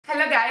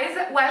guys,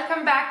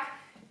 welcome back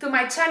to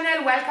my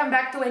channel, welcome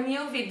back to a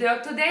new video.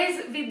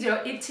 Today's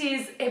video, it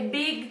is a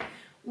big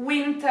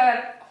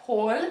winter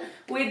haul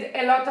with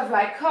a lot of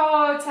like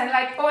coats and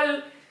like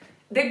all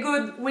the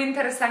good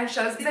winter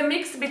essentials. It's a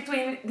mix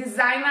between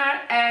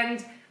designer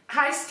and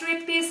high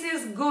street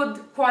pieces, good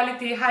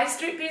quality high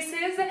street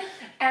pieces.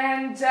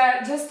 And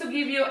just to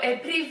give you a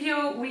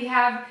preview, we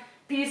have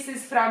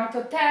pieces from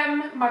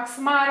Totem, Max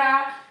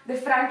Mara, the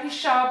Frankie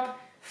Shop,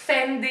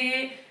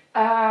 Fendi,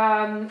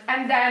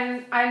 and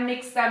then I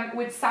mix them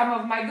with some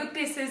of my good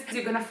pieces.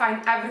 You're gonna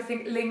find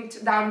everything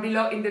linked down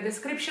below in the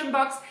description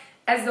box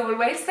as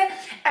always.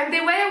 And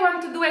the way I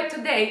want to do it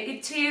today,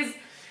 it is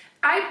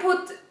I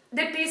put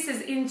the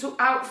pieces into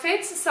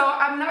outfits, so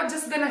I'm not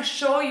just gonna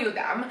show you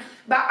them,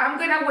 but I'm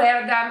gonna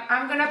wear them,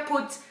 I'm gonna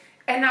put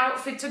an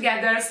outfit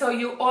together, so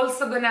you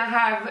also gonna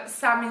have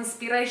some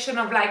inspiration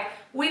of like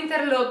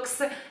winter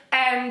looks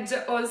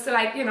and also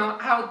like, you know,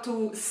 how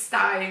to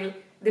style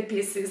the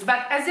pieces.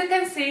 But as you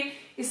can see,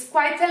 it's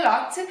quite a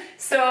lot,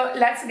 so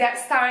let's get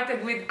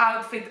started with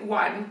outfit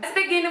one. Let's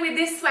begin with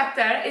this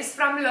sweater. It's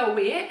from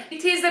Loewe.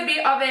 It is a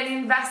bit of an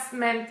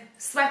investment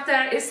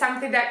sweater. It's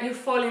something that you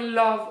fall in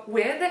love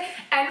with,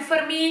 and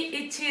for me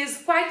it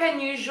is quite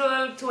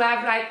unusual to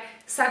have like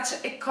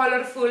such a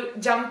colorful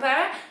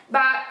jumper,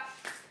 but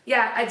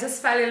yeah, I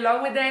just fell in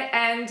love with it.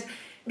 And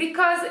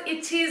because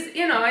it is,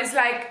 you know, it's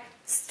like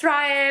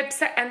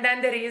stripes and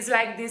then there is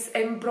like this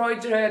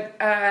embroidered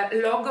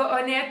logo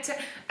on it,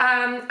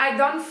 I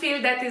don't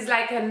feel that it's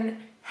like an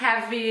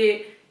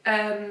heavy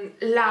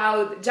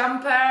loud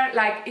jumper.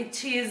 Like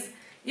it is,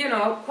 you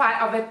know,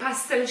 quite of a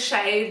pastel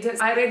shade.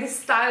 I already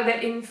styled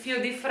it in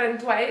few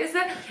different ways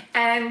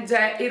and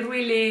it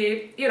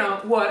really, you know,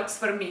 works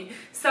for me.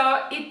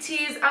 So it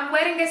is, I'm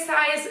wearing a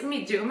size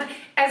medium.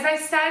 As I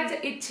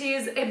said, it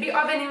is a bit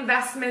of an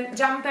investment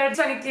jumper,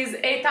 so it is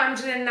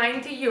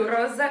 890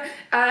 euros.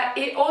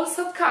 It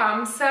also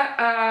comes,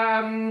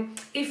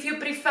 if you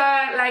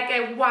prefer like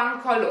a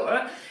one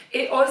color,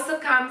 it also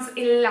comes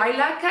in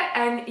lilac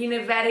and in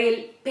a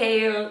very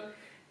pale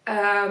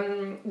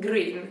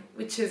green,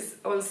 which is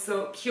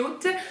also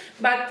cute.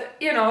 But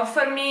you know,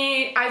 for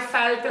me, I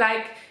felt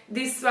like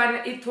this one,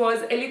 it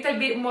was a little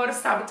bit more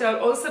subtle,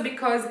 also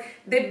because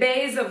the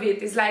base of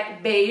it is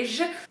like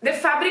beige. The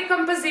fabric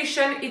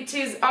composition, it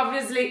is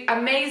obviously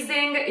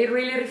amazing. It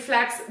really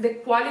reflects the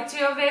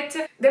quality of it.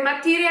 The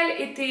material,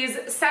 it is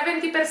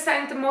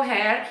 70%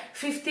 mohair,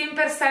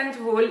 15%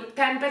 wool,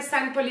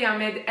 10%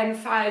 polyamide and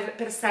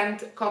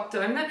 5%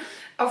 cotton.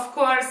 Of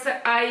course,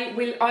 I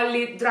will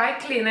only dry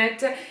clean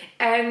it,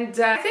 and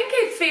I think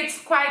it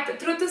fits quite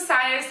true to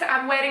size.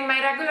 I'm wearing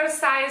my regular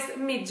size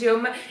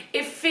medium.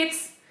 It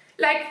fits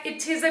like,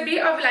 it is a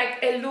bit of like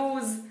a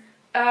loose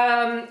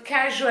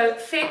casual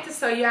fit,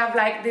 so you have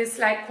like this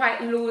like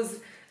quite loose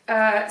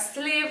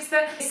sleeves.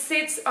 It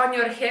sits on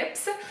your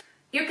hips.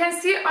 You can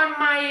see on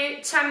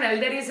my channel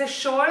there is a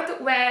short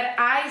where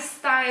I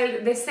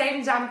styled the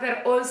same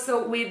jumper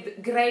also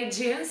with grey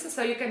jeans,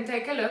 so you can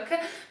take a look,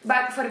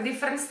 but for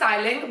different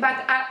styling.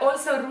 But I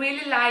also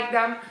really like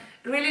them,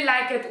 really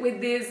like it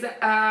with these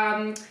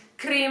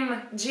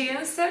cream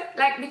jeans,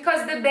 like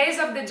because the base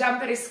of the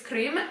jumper is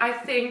cream, I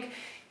think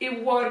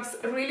it works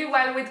really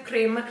well with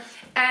cream.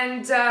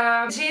 And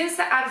jeans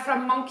are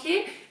from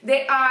Monkey.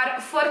 They are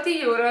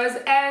 40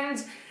 euros,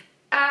 and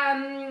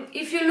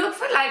if you look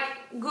for like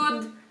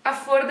good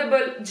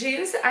affordable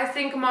jeans, I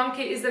think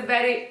Monkey is a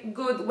very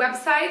good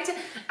website.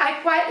 I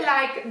quite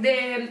like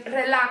the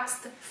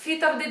relaxed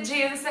fit of the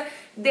jeans.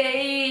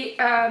 They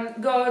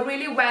go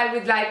really well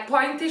with like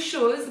pointy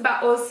shoes,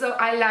 but also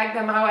I like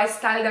them how I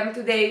style them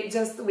today,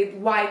 just with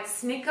white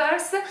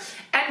sneakers.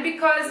 And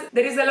because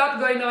there is a lot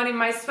going on in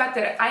my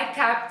sweater, I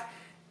kept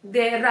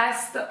the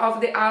rest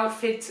of the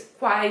outfit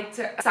quite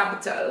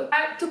subtle.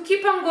 To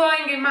keep on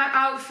going in my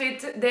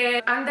outfit,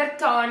 the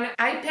undertone,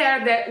 I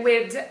paired it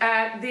with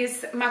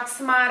this Max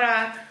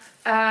Mara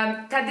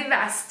teddy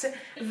vest.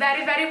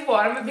 Very, very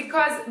warm,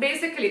 because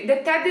basically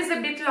the teddy is a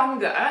bit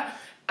longer,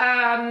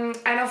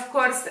 and of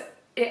course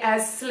it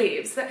has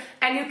sleeves.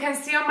 And you can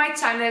see on my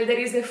channel there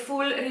is a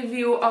full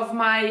review of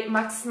my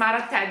Max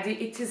Mara teddy.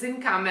 It is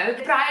in camel.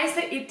 The price,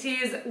 it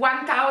is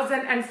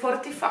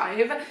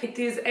 1,045. It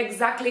is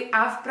exactly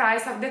half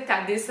price of the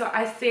teddy, so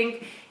I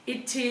think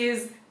it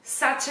is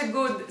such a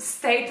good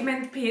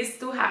statement piece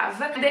to have.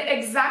 The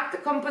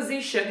exact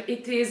composition,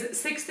 it is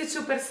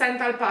 62%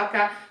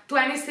 alpaca,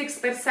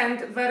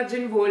 26%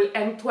 virgin wool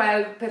and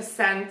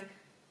 12%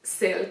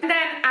 silk. And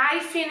then I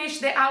finished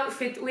the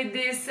outfit with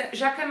this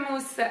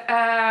Jacquemus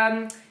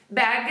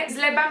bag,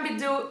 Le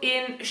Bambidou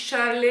in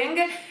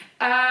shearling.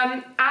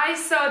 I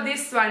saw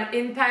this one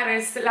in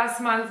Paris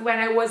last month when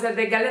I was at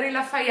the Galeries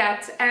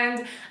Lafayette,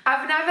 and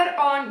I've never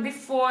owned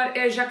before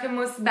a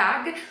Jacquemus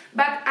bag,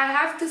 but I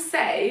have to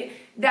say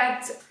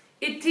that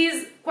it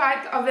is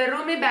quite of a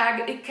roomy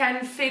bag. It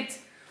can fit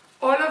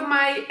all of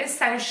my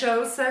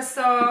essentials,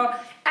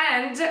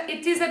 and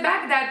it is a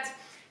bag that,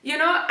 you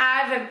know,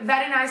 I have a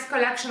very nice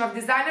collection of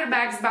designer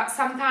bags, but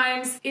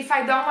sometimes if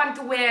I don't want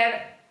to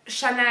wear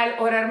Chanel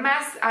or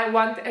Hermes, I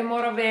want a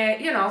more of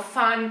a, you know,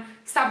 fun,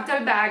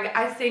 subtle bag.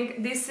 I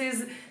think this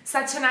is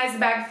such a nice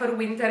bag for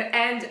winter,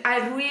 and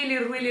I really,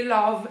 really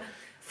love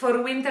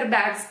for winter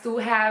bags to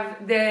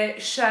have the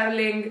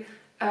shearling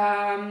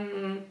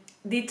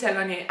detail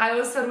on it. I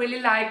also really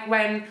like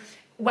when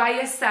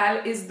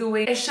YSL is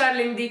doing a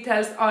shearling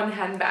details on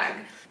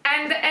handbag.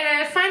 And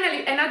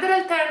finally, another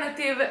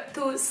alternative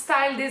to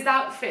style this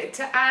outfit,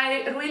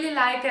 I really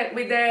like it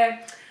with a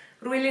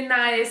really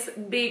nice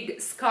big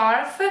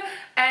scarf.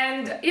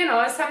 And you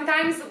know,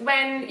 sometimes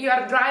when you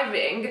are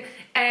driving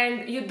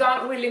and you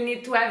don't really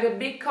need to have a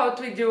big coat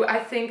with you, I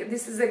think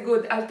this is a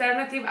good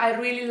alternative. I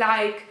really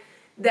like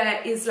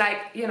that it's like,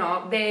 you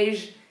know,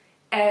 beige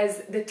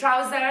as the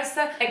trousers.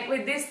 Like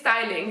with this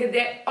styling,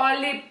 the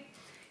only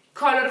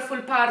colorful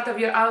part of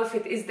your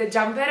outfit is the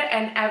jumper,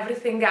 and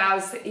everything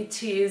else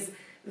it is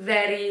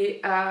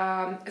very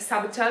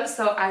subtle,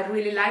 so I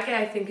really like it.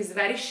 I think it's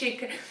very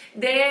chic.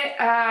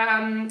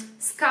 The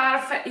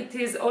scarf, it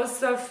is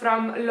also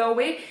from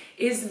Loewe,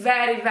 is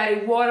very,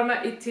 very warm.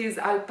 It is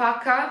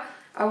alpaca.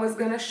 I was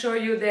gonna show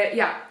you the,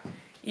 yeah,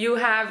 you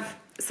have,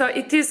 so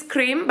it is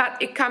cream,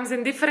 but it comes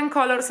in different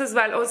colors as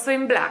well, also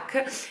in black,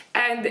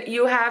 and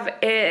you have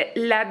a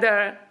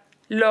leather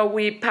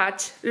Loewe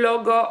patch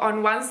logo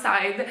on one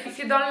side. If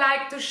you don't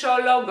like to show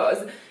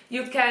logos,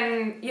 you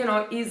can, you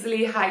know,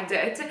 easily hide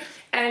it.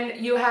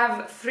 And you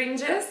have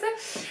fringes.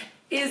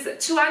 Is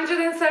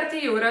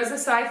 230 euros,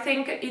 so I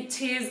think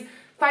it is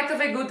quite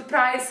of a good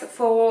price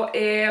for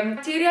a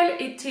material.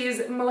 It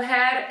is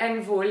mohair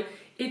and wool.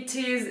 It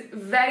is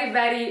very,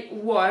 very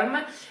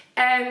warm,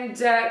 and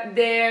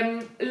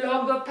the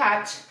logo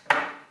patch,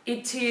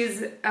 it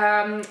is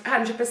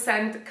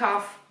 100%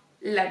 calf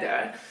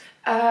leather.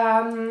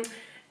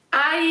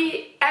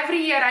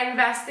 Every year I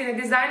invest in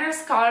a designer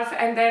scarf,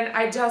 and then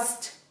I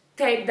just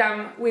take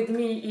them with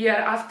me year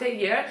after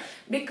year,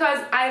 because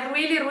I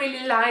really,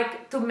 really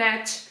like to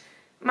match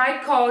my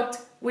coat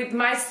with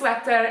my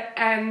sweater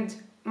and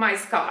my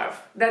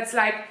scarf. That's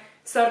like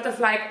sort of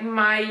like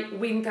my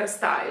winter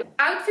style.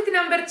 Outfit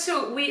number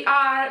 2, we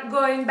are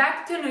going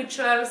back to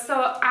neutral,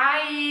 so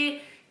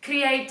I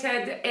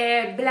created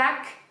a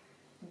black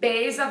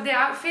base of the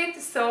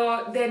outfit.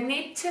 So the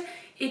knit,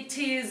 it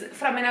is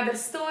from Another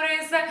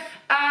Stories.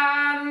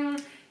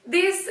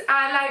 These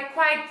are like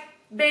quite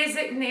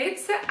basic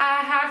knits.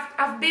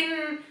 I've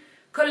been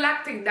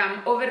collecting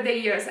them over the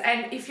years,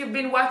 and if you've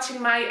been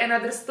watching my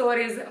Another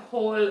Stories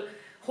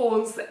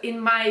hauls in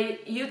my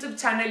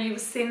YouTube channel,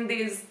 you've seen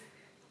these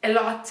a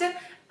lot.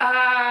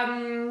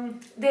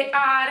 They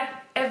are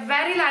a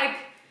very like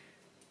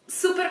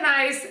super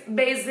nice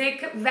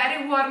basic,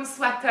 very warm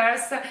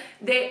sweaters.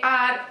 They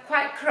are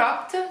quite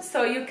cropped,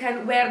 so you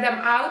can wear them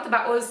out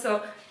but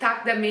also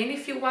tuck them in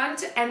if you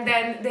want. And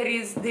then there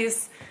is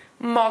this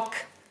mock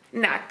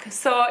neck,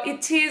 so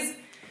it is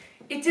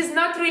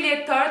not really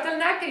a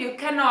turtleneck. You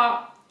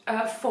cannot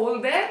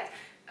fold it.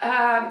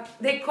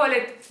 They call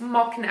it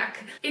mock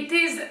neck. It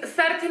is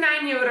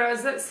 39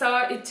 euros, so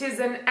it is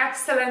an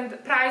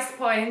excellent price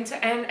point,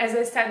 and as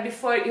I said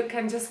before, you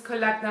can just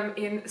collect them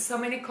in so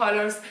many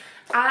colors.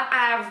 I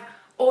have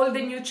all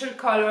the neutral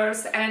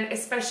colors, and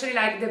especially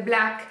like the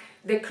black,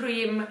 the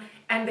cream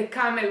and the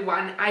camel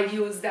one, I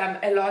use them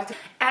a lot.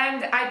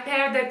 And I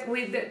paired it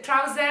with the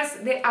trousers.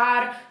 They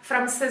are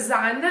from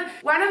CELINE.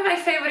 One of my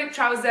favorite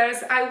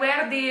trousers. I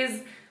wear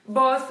these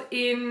both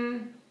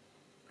in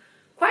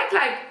quite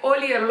like all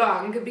year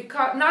long,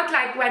 because not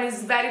like when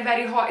it's very,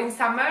 very hot in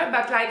summer,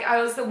 but like I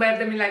also wear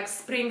them in like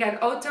spring and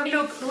autumn. They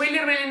look really,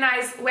 really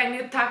nice when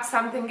you tuck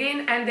something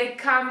in, and they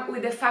come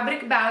with a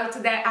fabric belt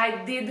that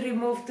I did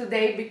remove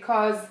today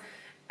because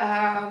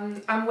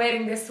I'm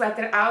wearing the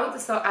sweater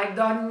out, so I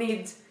don't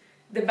need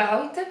the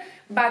belt,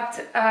 but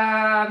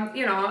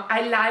you know,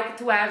 I like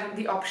to have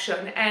the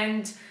option,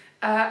 and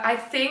I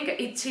think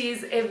it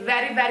is a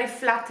very, very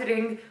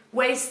flattering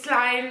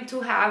waistline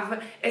to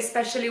have,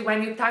 especially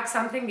when you tuck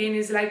something in.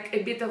 Is like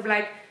a bit of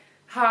like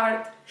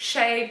heart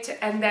shaped,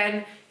 and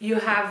then you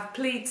have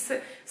pleats,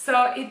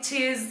 so it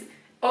is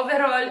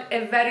overall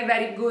a very,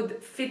 very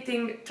good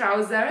fitting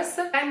trousers.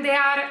 And they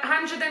are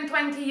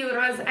 120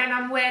 euros, and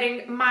I'm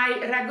wearing my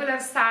regular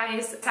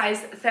size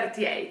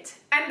 38.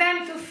 And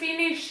then to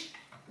finish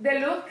the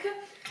look,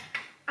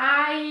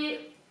 I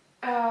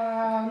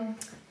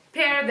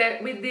paired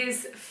it with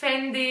this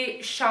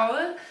Fendi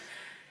shawl.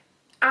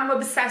 I'm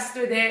obsessed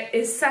with it.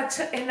 It's such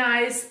a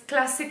nice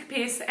classic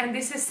piece, and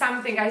this is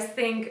something I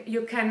think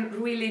you can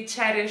really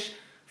cherish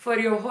for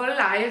your whole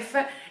life.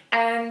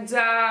 And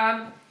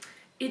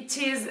it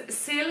is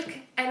silk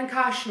and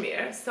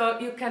cashmere, so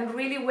you can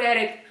really wear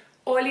it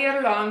all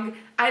year long.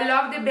 I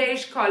love the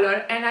beige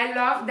color, and I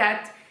love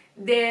that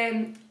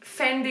the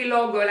Fendi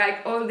logo,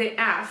 like all the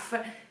F,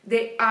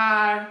 they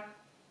are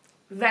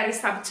very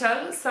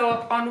subtle.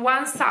 So on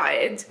one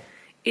side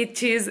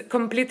it is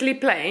completely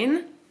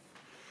plain.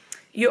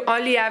 You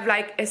only have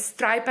like a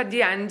stripe at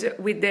the end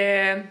with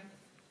the,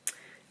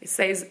 it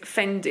says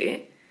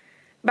Fendi,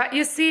 But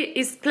you see,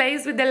 it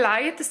plays with the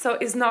light, so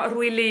it's not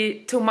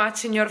really too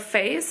much in your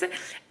face.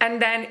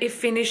 And then it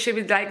finishes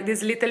with like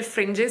these little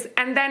fringes.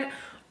 And then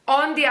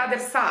on the other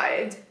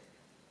side,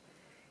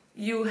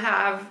 you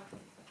have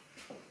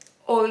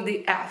all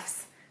the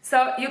Fs.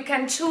 So you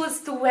can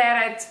choose to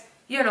wear it,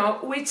 you know,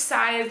 which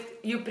side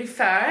you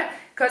prefer,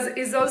 because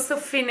it's also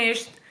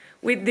finished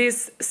with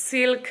this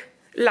silk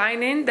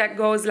lining that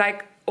goes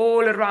like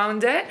all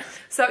around it.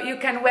 So you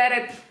can wear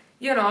it,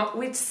 you know,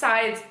 which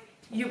side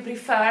you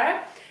prefer,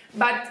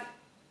 but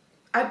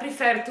I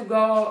prefer to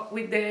go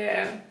with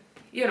the,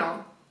 you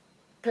know,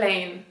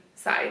 plain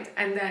side,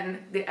 and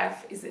then the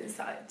F is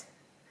inside.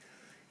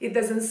 It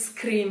doesn't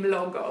scream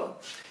logo.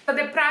 So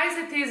the price,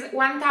 it is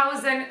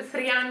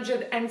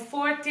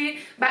 1,340,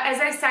 but as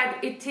I said,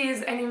 it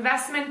is an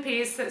investment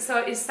piece, so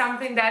it's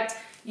something that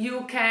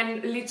you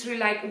can literally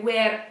like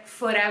wear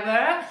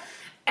forever,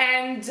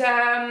 and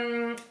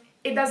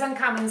it doesn't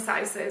come in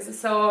sizes,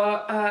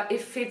 so it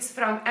fits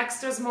from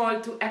extra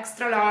small to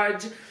extra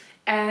large,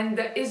 and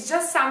it's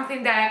just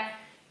something that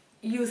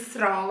you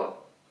throw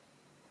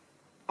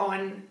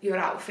on your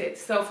outfit.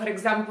 So for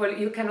example,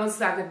 you can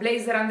also have a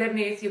blazer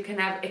underneath, you can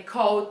have a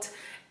coat,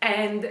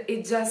 and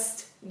it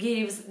just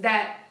gives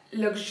that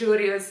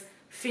luxurious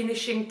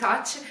finishing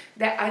touch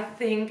that I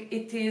think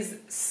it is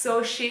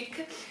so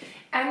chic.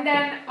 And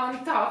then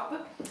on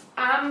top,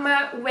 I'm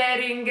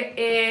wearing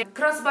a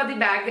crossbody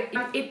bag.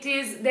 It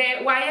is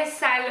the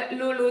YSL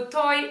Lulu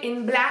toy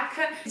in black.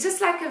 It's just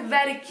like a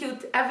very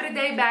cute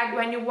everyday bag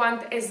when you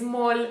want a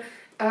small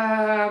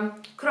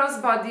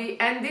crossbody.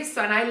 And this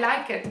one, I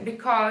like it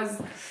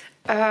because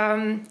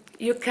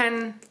you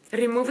can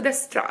remove the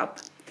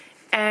strap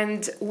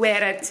and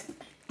wear it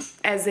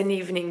as an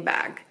evening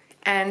bag.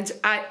 And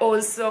I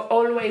also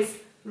always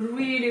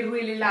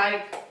really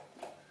like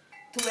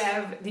to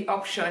have the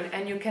option,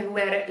 and you can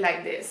wear it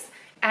like this,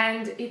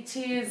 and it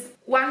is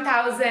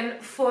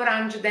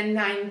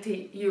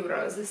 1,490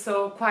 euros,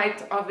 so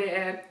quite of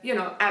a, you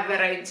know,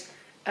 average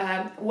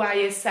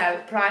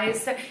YSL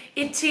price.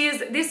 This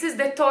is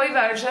the toy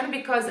version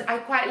because I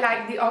quite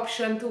like the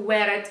option to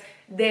wear it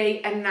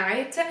day and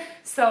night.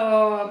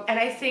 So, and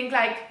I think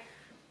like,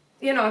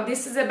 you know,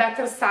 this is a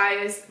better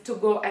size to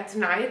go at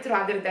night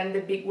rather than the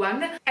big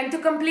one. And to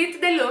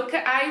complete the look,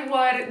 I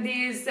wore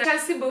these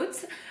Chelsea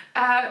boots,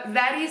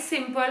 very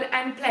simple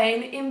and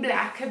plain in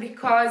black,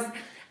 because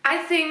I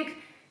think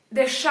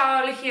the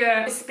shawl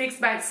here speaks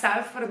by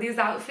itself for this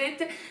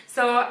outfit.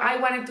 So I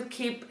wanted to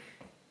keep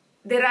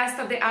the rest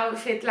of the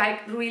outfit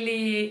like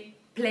really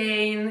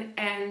plain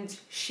and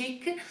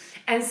chic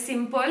and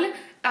simple.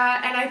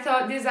 And I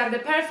thought these are the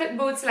perfect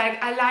boots.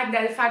 Like, I like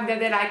the fact that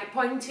they're like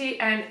pointy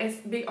and it's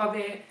a bit of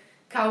a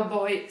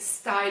cowboy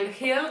style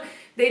heel.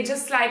 They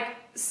just like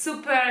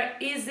super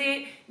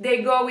easy,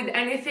 they go with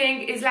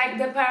anything. It's like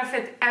the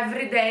perfect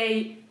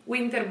everyday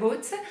winter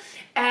boots,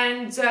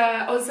 and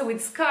also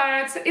with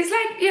skirts. It's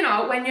like, you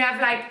know, when you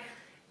have like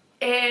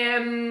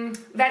a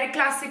very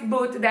classic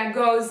boot that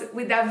goes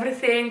with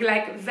everything,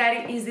 like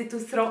very easy to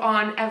throw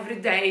on every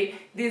day,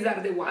 these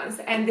are the ones.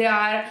 And they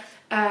are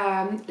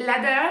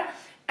leather,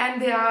 and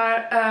they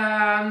are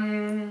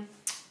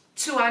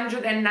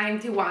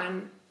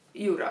 291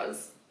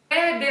 euros.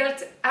 I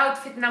built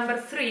outfit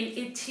number 3.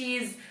 It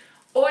is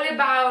all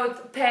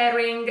about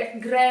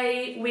pairing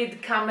grey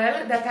with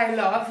camel that I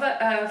love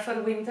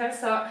for winter.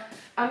 So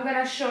I'm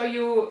gonna show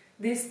you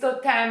this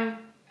totem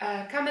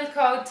camel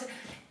coat,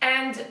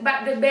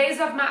 but the base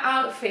of my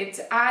outfit,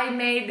 I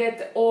made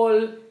it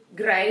all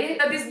grey.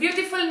 So this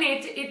beautiful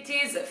knit, it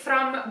is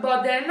from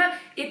Boden.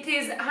 It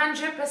is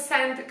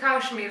 100%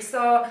 cashmere.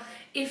 So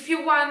if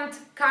you want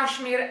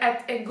cashmere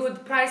at a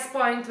good price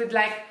point with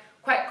like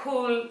quite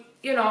cool,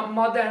 you know,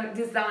 modern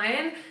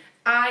design,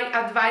 I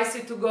advise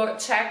you to go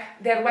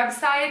check their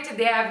website.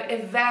 They have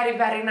a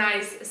very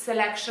nice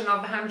selection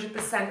of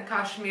 100%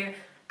 cashmere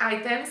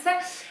items.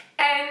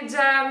 And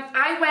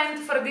I went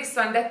for this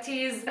one that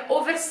is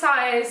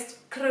oversized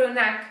crew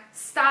neck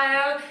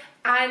style,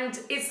 and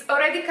it's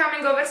already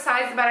coming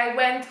oversized, but I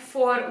went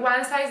for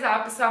one size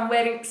up, so I'm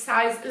wearing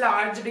size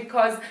large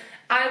because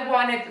I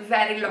want it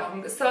very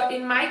long. So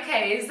in my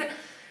case,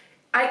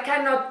 I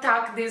cannot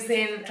tuck this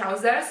in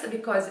trousers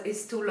because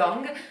it's too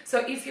long. So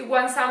if you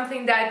want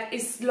something that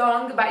is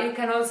long but you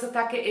can also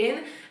tuck it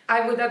in,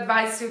 I would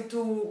advise you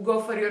to go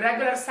for your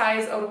regular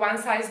size or one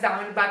size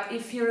down. But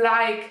if you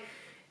like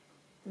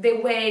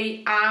the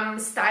way I'm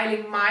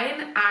styling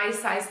mine, I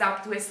sized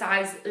up to a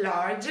size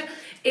large.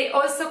 It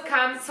also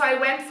comes, so I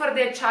went for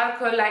the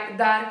charcoal like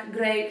dark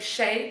grey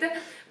shade,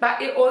 but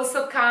it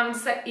also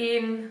comes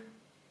in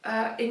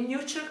a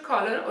neutral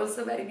color,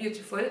 also very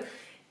beautiful,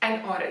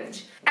 and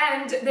orange.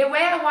 And the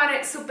way I want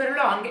it super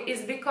long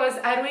is because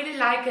I really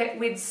like it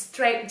with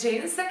straight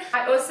jeans.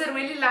 I also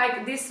really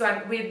like this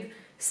one with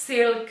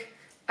silk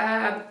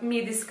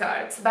midi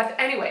skirts, but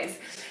anyways.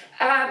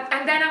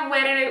 And then I'm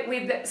wearing it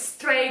with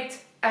straight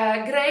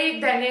grey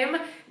denim.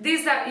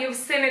 These are, you've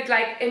seen it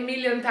like a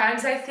million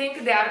times, I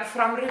think. They are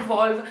from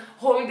Revolve,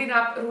 holding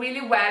up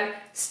really well,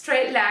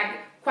 straight leg,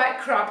 quite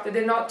cropped,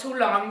 they're not too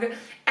long,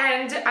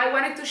 and I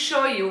wanted to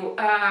show you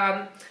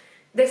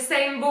the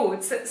same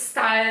boots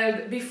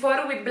styled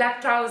before with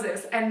black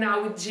trousers and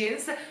now with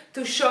jeans,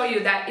 to show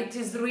you that it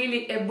is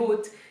really a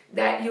boot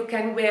that you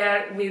can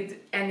wear with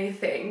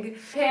anything.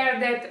 Pair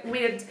that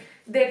with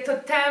the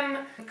Totem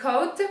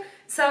coat.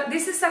 So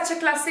this is such a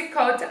classic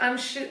coat.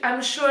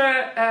 I'm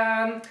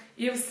sure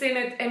you've seen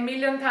it a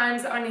million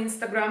times on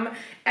Instagram,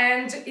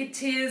 and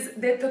it is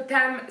the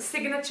Totem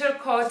signature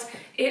coat.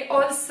 It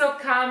also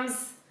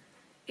comes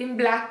in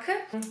black.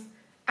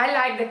 I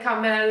like the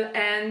camel,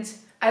 and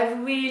I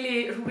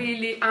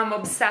really am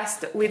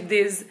obsessed with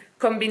this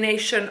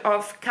combination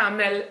of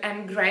camel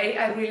and grey.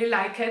 I really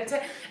like it.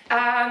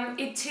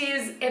 It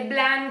is a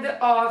blend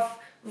of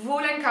wool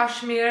and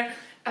cashmere,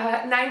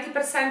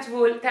 90%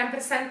 wool,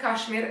 10%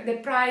 cashmere. The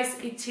price,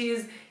 it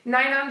is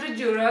 900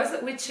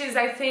 euros, which is,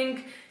 I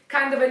think,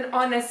 kind of an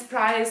honest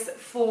price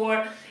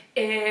for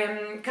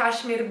a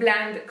cashmere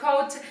blend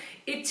coat.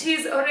 It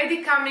is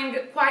already coming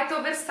quite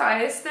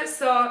oversized,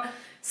 so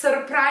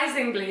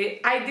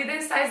surprisingly, I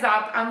didn't size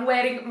up. I'm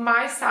wearing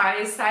my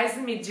size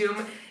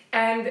medium,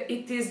 and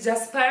it is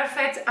just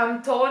perfect.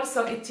 I'm tall,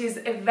 so it is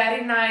a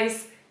very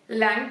nice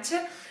length,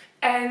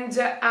 and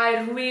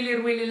I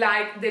really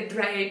like the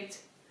draped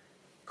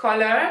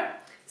color.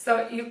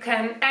 So you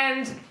can,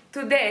 and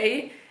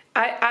today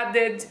I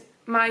added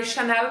my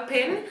Chanel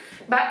pin,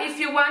 but if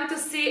you want to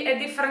see a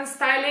different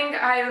styling,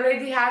 I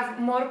already have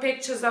more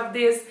pictures of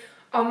this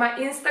on my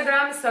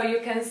Instagram, so you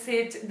can see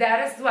it there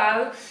as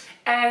well.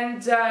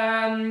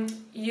 And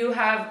you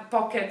have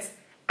pockets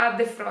at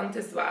the front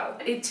as well.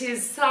 It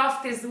is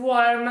soft, it's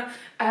warm,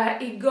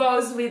 it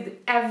goes with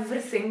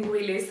everything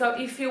really. So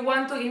if you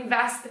want to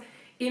invest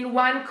in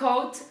one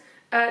coat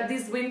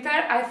this winter,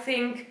 I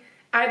think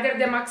either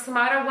the Max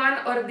Mara one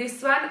or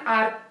this one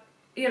are,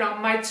 you know,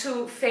 my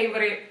two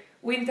favorite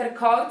winter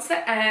coats,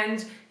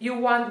 and you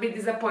won't be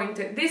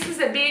disappointed. This is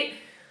a bit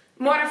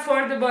more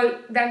affordable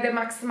than the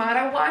Max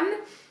Mara one.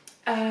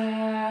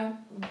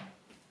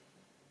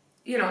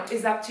 You know,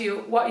 it's up to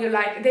you what you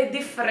like. They're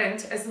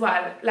different as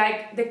well.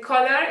 Like, the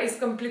color is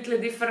completely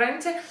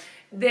different.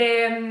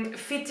 The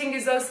fitting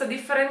is also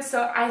different.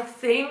 So I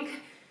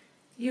think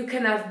you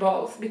can have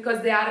both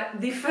because they are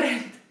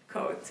different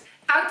coats.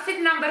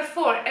 Outfit number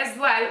 4 as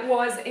well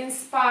was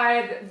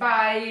inspired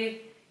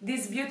by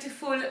this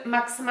beautiful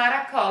Max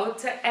Mara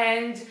coat,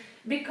 and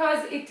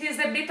because it is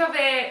a bit of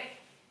a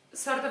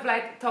sort of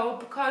like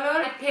taupe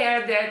color, I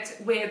paired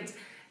it with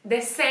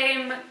the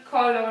same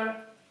color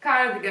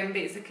cardigan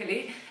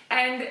basically,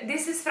 and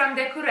this is from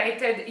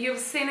Decorated. You've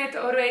seen it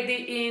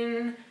already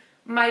in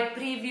my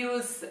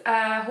previous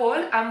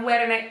haul. I'm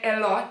wearing it a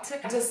lot.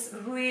 I just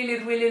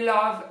really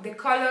love the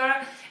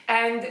color,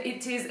 and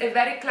it is a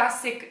very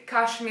classic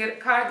cashmere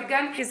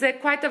cardigan. It's a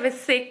quite of a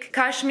thick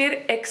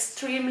cashmere,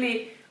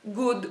 extremely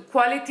good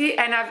quality,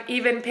 and I've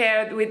even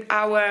paired with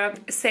our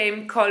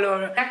same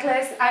color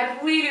necklace. I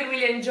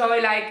really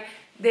enjoy like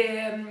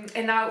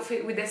an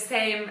outfit with the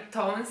same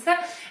tones,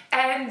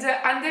 and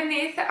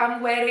underneath I'm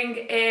wearing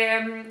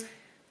a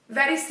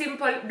very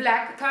simple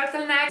black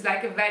turtleneck,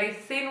 like a very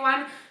thin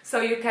one,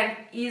 so you can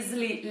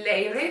easily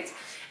layer it.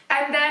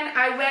 And then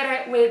I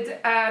wear it with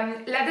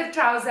leather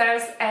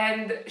trousers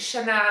and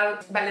Chanel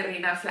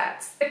ballerina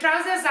flats. The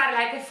trousers are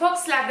like a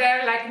fox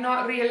leather, like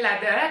not real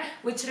leather,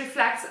 which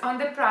reflects on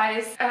the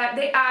price.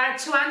 They are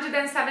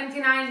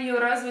 279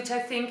 euros, which I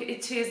think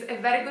it is a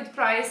very good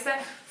price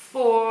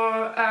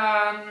for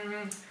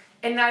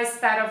a nice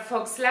pair of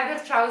fox leather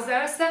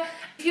trousers.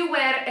 If you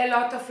wear a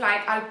lot of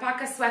like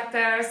alpaca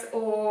sweaters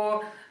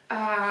or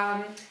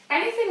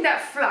anything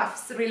that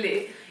fluffs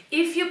really,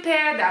 if you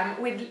pair them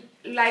with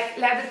like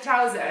leather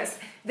trousers,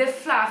 the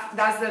fluff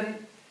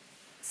doesn't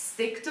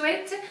stick to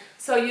it,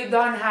 so you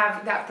don't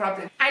have that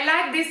problem. I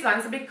like these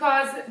ones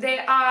because they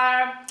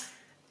are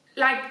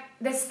like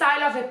the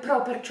style of a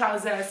proper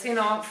trousers, you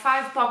know,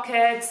 5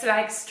 pockets,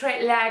 like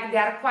straight leg, they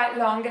are quite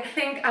long. I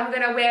think I'm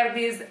gonna wear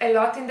these a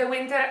lot in the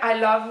winter. I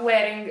love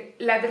wearing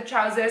leather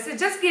trousers. It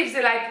just gives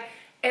you like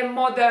a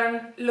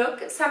modern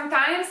look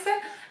sometimes.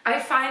 I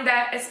find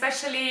that,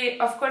 especially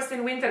of course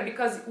in winter,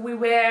 because we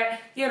wear,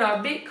 you know,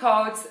 big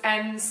coats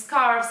and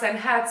scarves and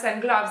hats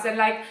and gloves, and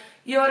like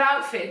your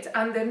outfit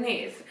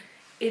underneath,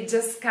 it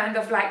just kind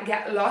of like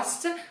get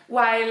lost,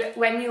 while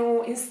when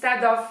you,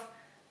 instead of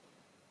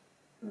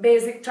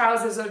basic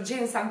trousers or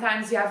jeans,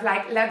 sometimes you have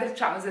like leather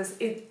trousers,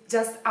 it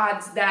just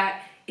adds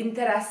that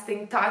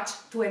interesting touch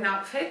to an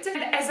outfit.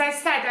 And as I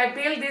said, I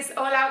built this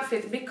whole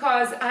outfit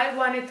because I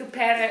wanted to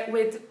pair it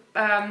with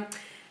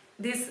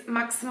this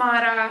Max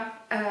Mara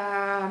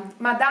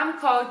Madame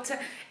coat,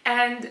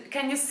 and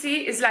can you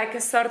see it's like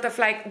a sort of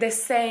like the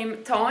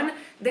same tone.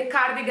 The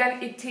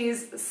cardigan, it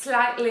is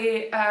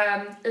slightly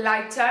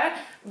lighter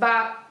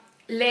but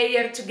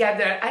layered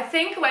together. I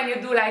think when you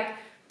do like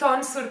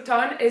tone sur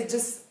tone, it's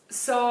just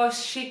so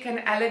chic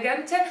and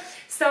elegant.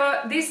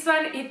 So this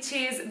one, it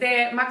is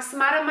the Max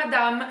Mara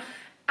Madame.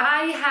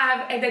 I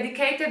have a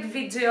dedicated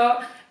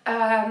video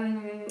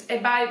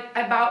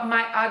about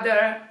my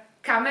other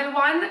camel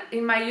one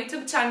in my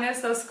YouTube channel,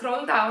 so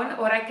scroll down,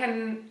 or I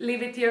can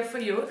leave it here for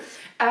you.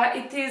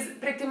 It is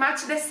pretty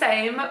much the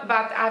same,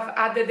 but I've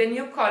added a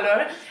new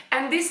color,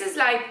 and this is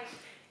like,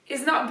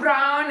 it's not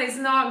brown, it's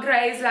not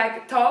grey, it's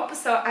like taupe,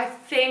 so I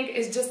think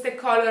it's just a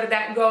color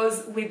that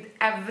goes with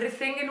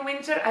everything in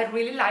winter. I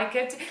really like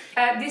it.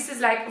 This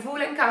is like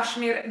wool and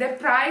cashmere. The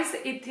price,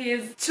 it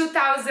is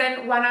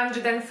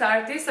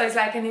 2,130, so it's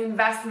like an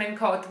investment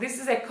coat. This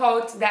is a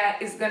coat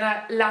that is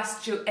gonna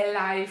last you a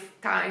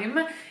lifetime.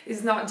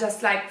 It's not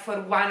just like for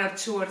 1 or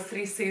 2 or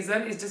 3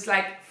 seasons, it's just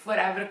like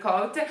forever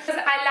coat. Because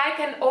I like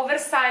an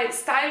oversized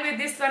style with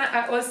this one.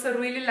 I also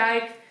really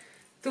like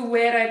to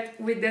wear it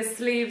with the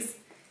sleeves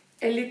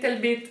a little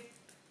bit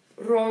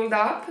rolled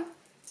up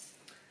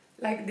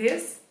like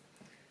this,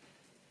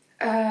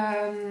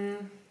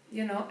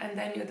 you know, and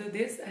then you do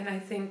this, and I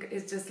think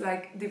it's just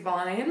like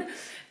divine.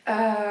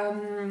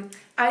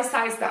 I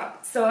sized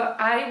up, so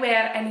I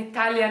wear an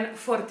Italian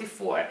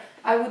 44.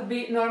 I would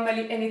be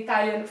normally an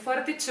Italian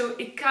 42.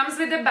 It comes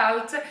with a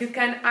belt. You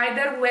can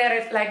either wear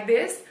it like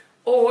this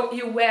or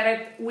you wear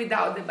it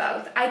without the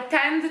belt. I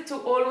tend to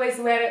always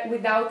wear it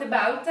without the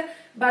belt,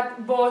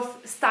 but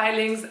both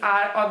stylings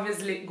are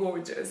obviously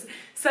gorgeous.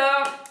 So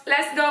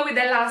let's go with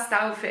the last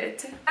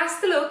outfit.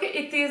 Last look,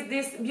 it is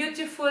this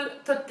beautiful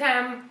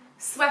totem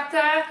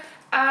sweater.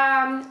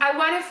 I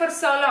wanted it for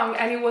so long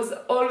and it was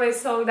always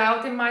sold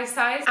out in my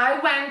size. I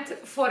went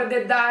for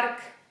the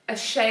dark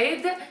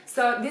shade,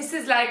 so this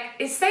is like,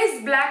 it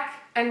says black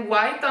and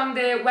white on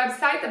the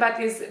website, but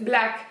it's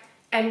black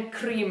and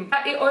cream.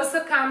 It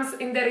also comes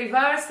in the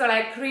reverse, so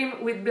like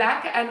cream with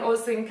black, and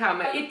also in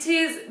camel. It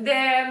is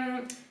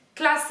the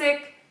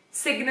classic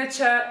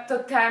signature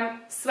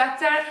totem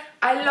sweater.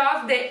 I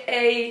love the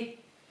A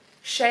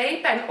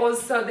shape, and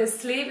also the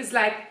sleeve is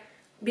like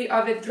bit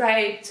of a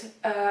draped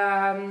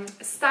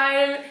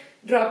style,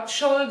 dropped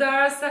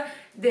shoulders.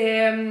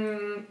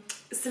 The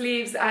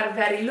sleeves are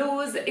very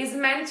loose. It's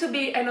meant to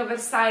be an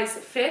oversized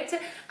fit.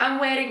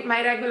 I'm wearing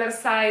my regular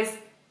size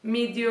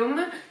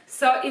medium,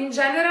 so in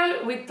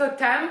general with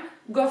totem,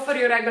 go for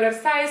your regular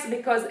size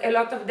because a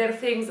lot of their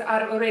things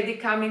are already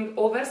coming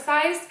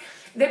oversized.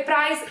 The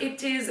price,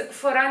 it is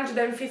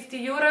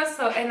 450 euros,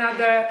 so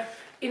another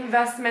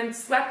investment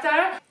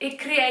sweater. It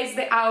creates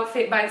the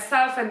outfit by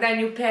itself, and then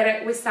you pair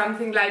it with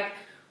something like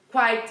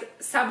quite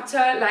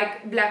subtle,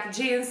 like black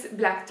jeans,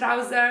 black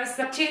trousers.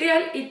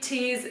 Material, it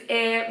is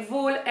a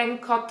wool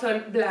and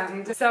cotton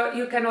blend, so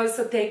you can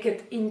also take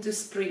it into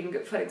spring,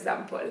 for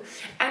example.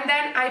 And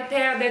then I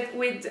paired it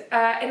with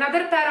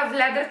another pair of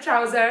leather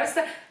trousers.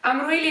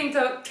 I'm really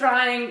into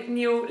trying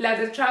new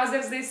leather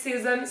trousers this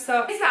season,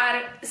 so these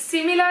are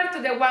similar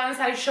to the ones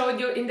I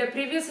showed you in the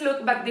previous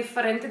look, but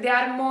different. They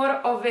are more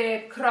of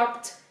a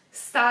cropped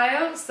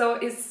style, so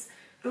it's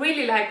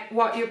really like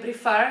what you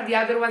prefer. The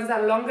other ones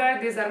are longer,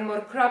 these are more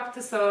cropped,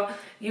 so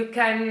you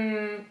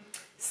can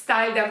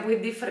style them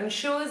with different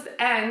shoes.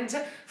 And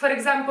for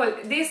example,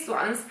 these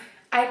ones,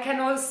 I can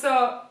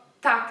also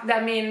tuck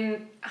them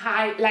in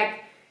high,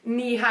 like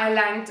knee-high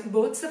length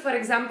boots, for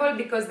example,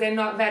 because they're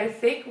not very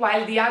thick,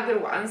 while the other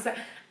ones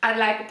are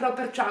like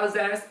proper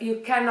trousers.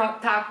 You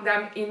cannot tuck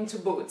them into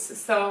boots,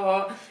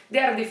 so they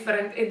are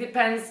different. It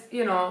depends,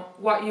 you know,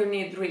 what you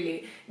need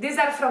really. These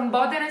are from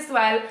Boden as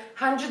well,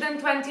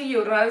 120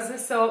 euros,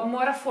 so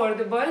more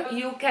affordable.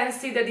 You can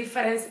see the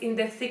difference in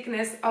the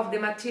thickness of the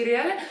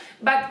material,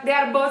 but they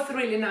are both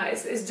really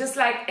nice. It's just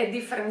like a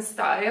different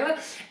style.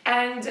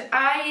 And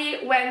I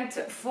went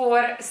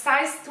for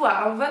size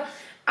 12.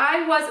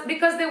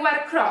 Because they were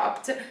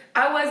cropped,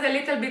 I was a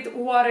little bit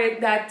worried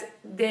that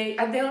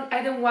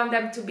I don't want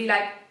them to be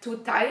like too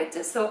tight,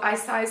 so I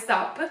sized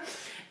up.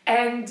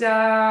 And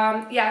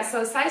yeah,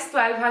 so size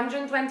 12,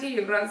 120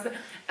 euros,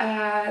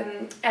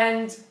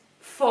 and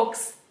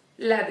fox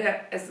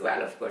leather as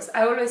well, of course.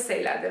 I always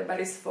say leather, but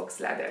it's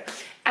fox leather.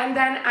 And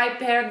then I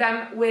paired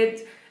them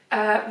with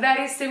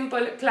very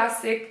simple,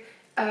 classic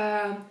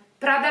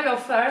Prada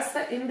loafers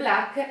in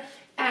black,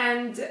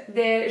 and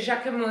the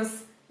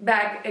Jacquemus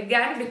bag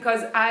again,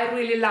 because I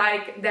really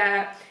like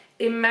that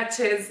it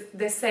matches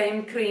the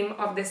same cream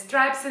of the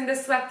stripes in the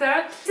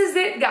sweater. This is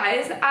it,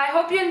 guys. I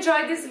hope you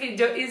enjoyed this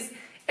video. It's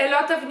a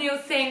lot of new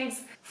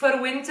things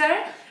for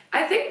winter.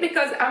 I think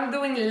because I'm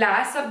doing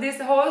less of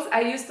these hauls.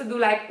 I used to do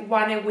like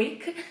one a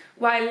week,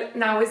 while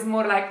now it's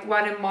more like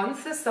one a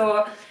month,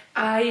 so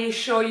I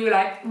show you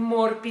like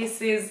more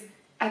pieces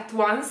at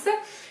once.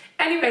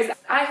 Anyways,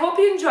 I hope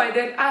you enjoyed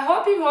it. I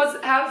hope it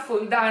was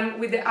helpful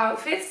done with the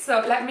outfits,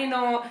 so let me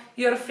know.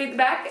 Your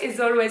feedback is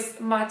always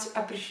much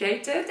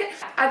appreciated.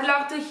 I'd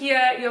love to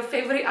hear your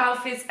favorite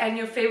outfits and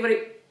your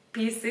favorite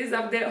pieces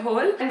of the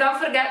haul. And don't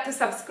forget to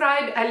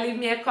subscribe and leave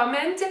me a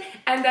comment,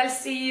 and I'll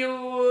see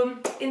you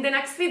in the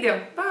next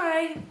video.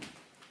 Bye!